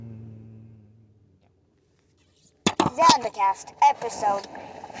Xandercast episode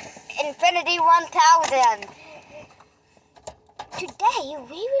Infinity 1000. Today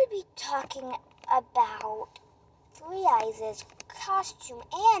we will be talking about Three Eyes' costume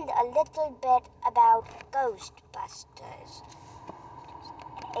and a little bit about Ghostbusters.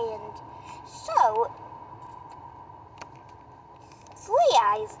 And so, Three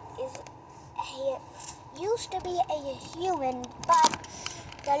Eyes used to be a human, but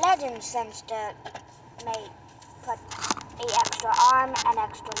the Legend Center put an extra arm, an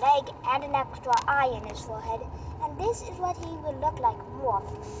extra leg, and an extra eye in his forehead, and this is what he will look like more.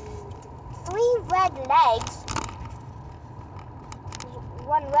 3 red legs,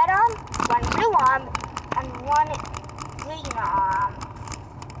 1 red arm, 1 blue arm, and 1 green arm.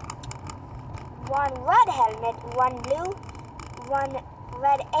 1 red helmet, 1 blue, 1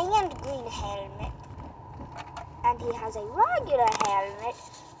 red and green helmet. And he has a regular helmet,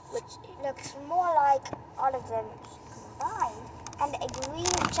 which looks more like all of them combined, and a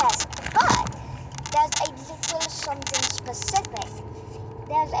green chest. But there's a little something specific.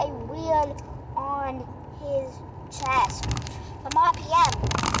 There's a wheel on his chest from RPM.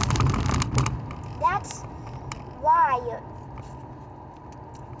 That's why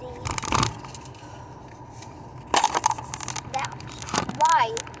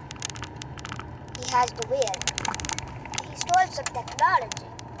he has the wheel. He stole some technology.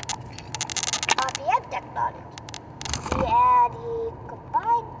 RPM technology. And he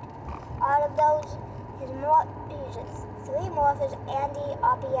combined all of those. His 3 morphers, Andy,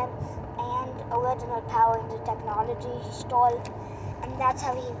 RPM, and original Power Ranger technology he stole. And that's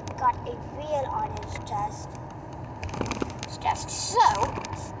how he got a wheel on his chest. So,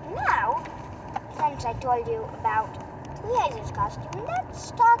 now, since I told you about Three Eyes' costume,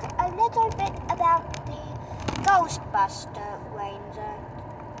 let's talk a little bit about the Ghostbuster Ranger.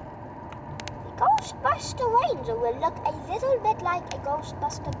 The Ghostbuster Ranger will look a little bit like a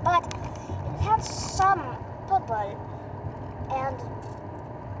Ghostbuster, but it has some purple, and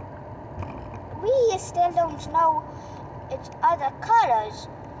we still don't know its other colors,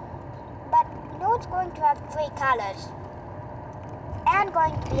 but we know it's going to have 3 colors, and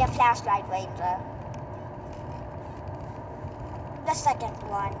going to be a flashlight ranger. The second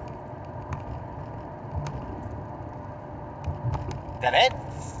one. Is that it? Do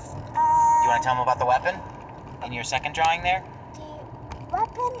you want to tell them about the weapon in your second drawing there? The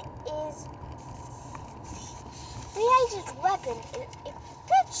weapon is... Three Eyes' weapon is a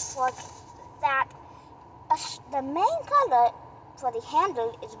pitchfork that the main color for the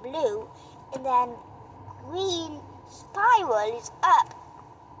handle is blue, and then green spiral is up.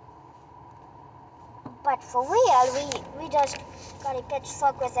 But for real, we just got a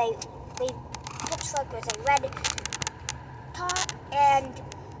pitchfork with a red top and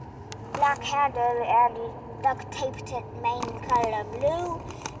black handle, and he duct taped it main color blue,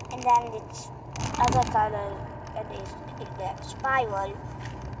 and then its other color is the spiral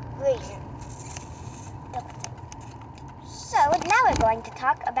green. So now we're going to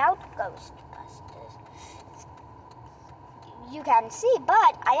talk about Ghostbusters. You can see,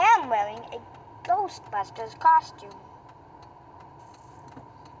 but I am wearing a Ghostbusters costume.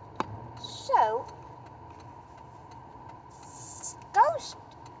 So, Ghostbusters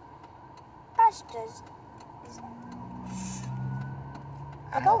is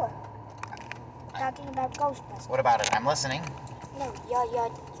talking about Ghostbusters. What about it? I'm listening. No,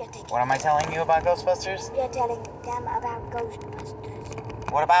 you're taking. What am I telling you about Ghostbusters? You're telling them about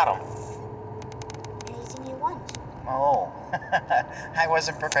Ghostbusters. What about them? Anything you want. Oh, I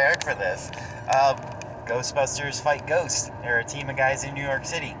wasn't prepared for this. Ghostbusters fight ghosts. They're a team of guys in New York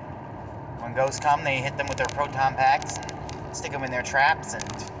City. When ghosts come, they hit them with their proton packs and stick them in their traps and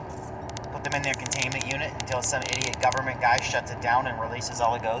put them in their containment unit until some idiot government guy shuts it down and releases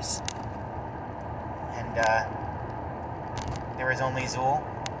all the ghosts. And there is only Zool.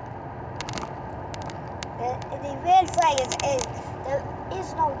 The real phrase is, there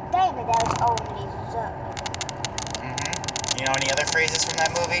is no Damon, there is only Zool. Mm-hmm. You know any other phrases from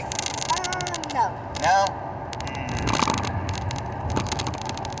that movie? No. No?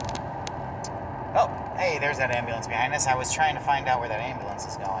 Oh, hey, there's that ambulance behind us. I was trying to find out where that ambulance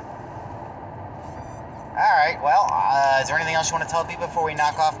is going. Alright, well, is there anything else you want to tell people before we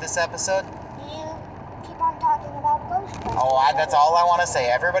knock off this episode? You keep on talking about Ghostbusters. Oh, that's all I want to say.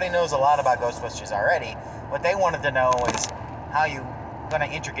 Everybody knows a lot about Ghostbusters already. What they wanted to know is how you going to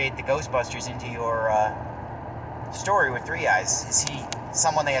integrate the Ghostbusters into your story with Three Eyes. Is he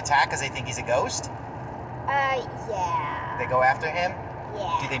someone they attack because they think he's a ghost? Yeah. They go after him?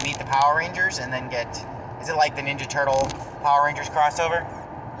 Yeah. Do they meet the Power Rangers and then get... Is it like the Ninja Turtle Power Rangers crossover?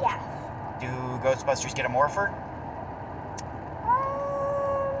 Yeah. Do Ghostbusters get a morpher?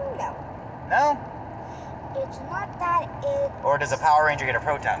 No? It's not that it... Or does a Power Ranger get a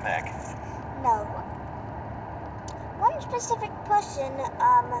proton pack? No. One specific person,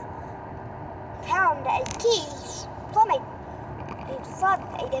 found a key from a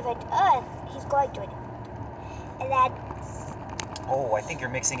different Earth. He's going to it. And then... Oh, I think you're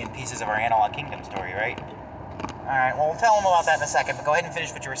mixing in pieces of our Analog Kingdom story, right? Alright, well, we'll tell them about that in a second, but go ahead and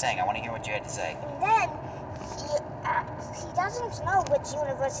finish what you were saying. I want to hear what you had to say. And then he doesn't know which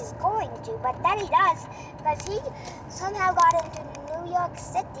universe he's going to, but then he does, because he somehow got into New York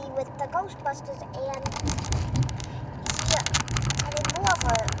City with the Ghostbusters, and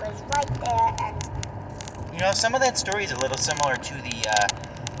Morpher was right there, and... You know, some of that story is a little similar to the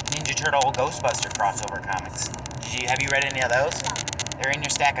Ninja Turtle Ghostbuster crossover comics. Have you read any of those? No. They're in your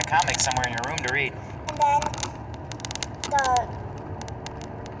stack of comics somewhere in your room to read. And then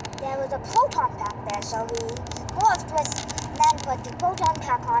there was a proton pack there, so he morphed with, and then put the proton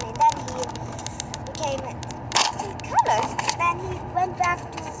pack on, and then he became colors. Then he went back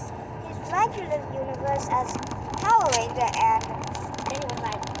to his regular universe as Power Ranger, and then he was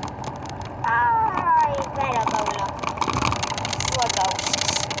like, I better go look for ghosts.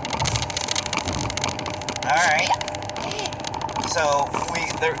 Alright. So,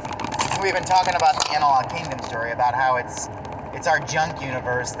 we've been talking about the Analog Kingdom story, about how it's our junk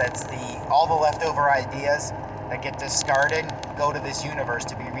universe that's all the leftover ideas that get discarded go to this universe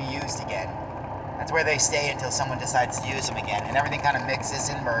to be reused again. That's where they stay until someone decides to use them again, and everything kind of mixes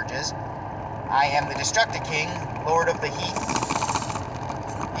and merges. I am the Destructive King, Lord of the Heath.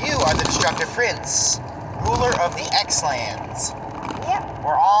 You are the Destructive Prince, ruler of the X-Lands. Yep.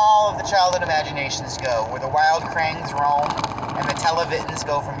 Where all of the childhood imaginations go, where the wild crangs roam, and the televitans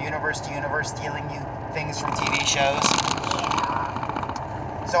go from universe to universe, stealing you things from TV shows.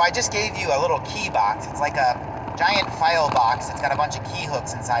 So I just gave you a little key box. It's like a giant file box. It's got a bunch of key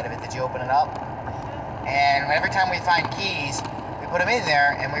hooks inside of it that you open it up. And every time we find keys, we put them in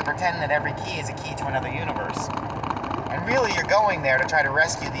there, and we pretend that every key is a key to another universe. And really, you're going there to try to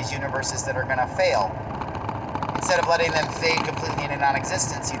rescue these universes that are going to fail. Instead of letting them fade completely into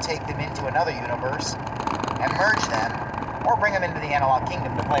non-existence, you take them into another universe and merge them, or bring them into the Analog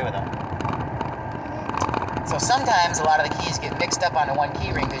Kingdom to play with them. So sometimes a lot of the keys get mixed up onto one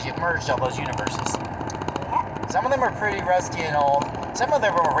key ring because you've merged all those universes. Some of them are pretty rusty and old. Some of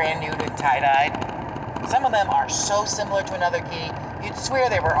them are brand new and tie-dyed. Some of them are so similar to another key, you'd swear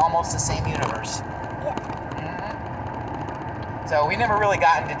they were almost the same universe. So we never really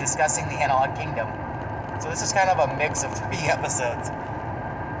got into discussing the Analog Kingdom. So this is kind of a mix of 3 episodes.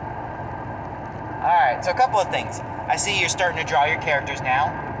 Alright, so a couple of things. I see you're starting to draw your characters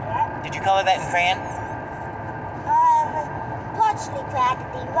now. Yep. Did you color that in crayon? Partially crayon.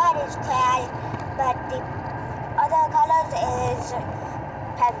 The red is crayon, but the other colors is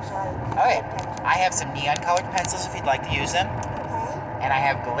pencil. Okay. I have some neon colored pencils if you'd like to use them. Okay. And I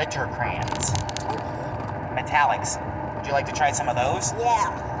have glitter crayons. Okay. Metallics. Would you like to try some of those?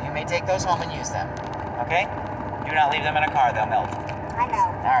 Yeah. You may take those home and use them. Okay? Do not leave them in a car, they'll melt. I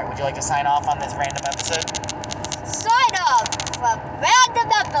know. Alright, would you like to sign off on this random episode? Sign up for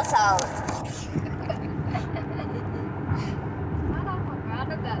random episodes.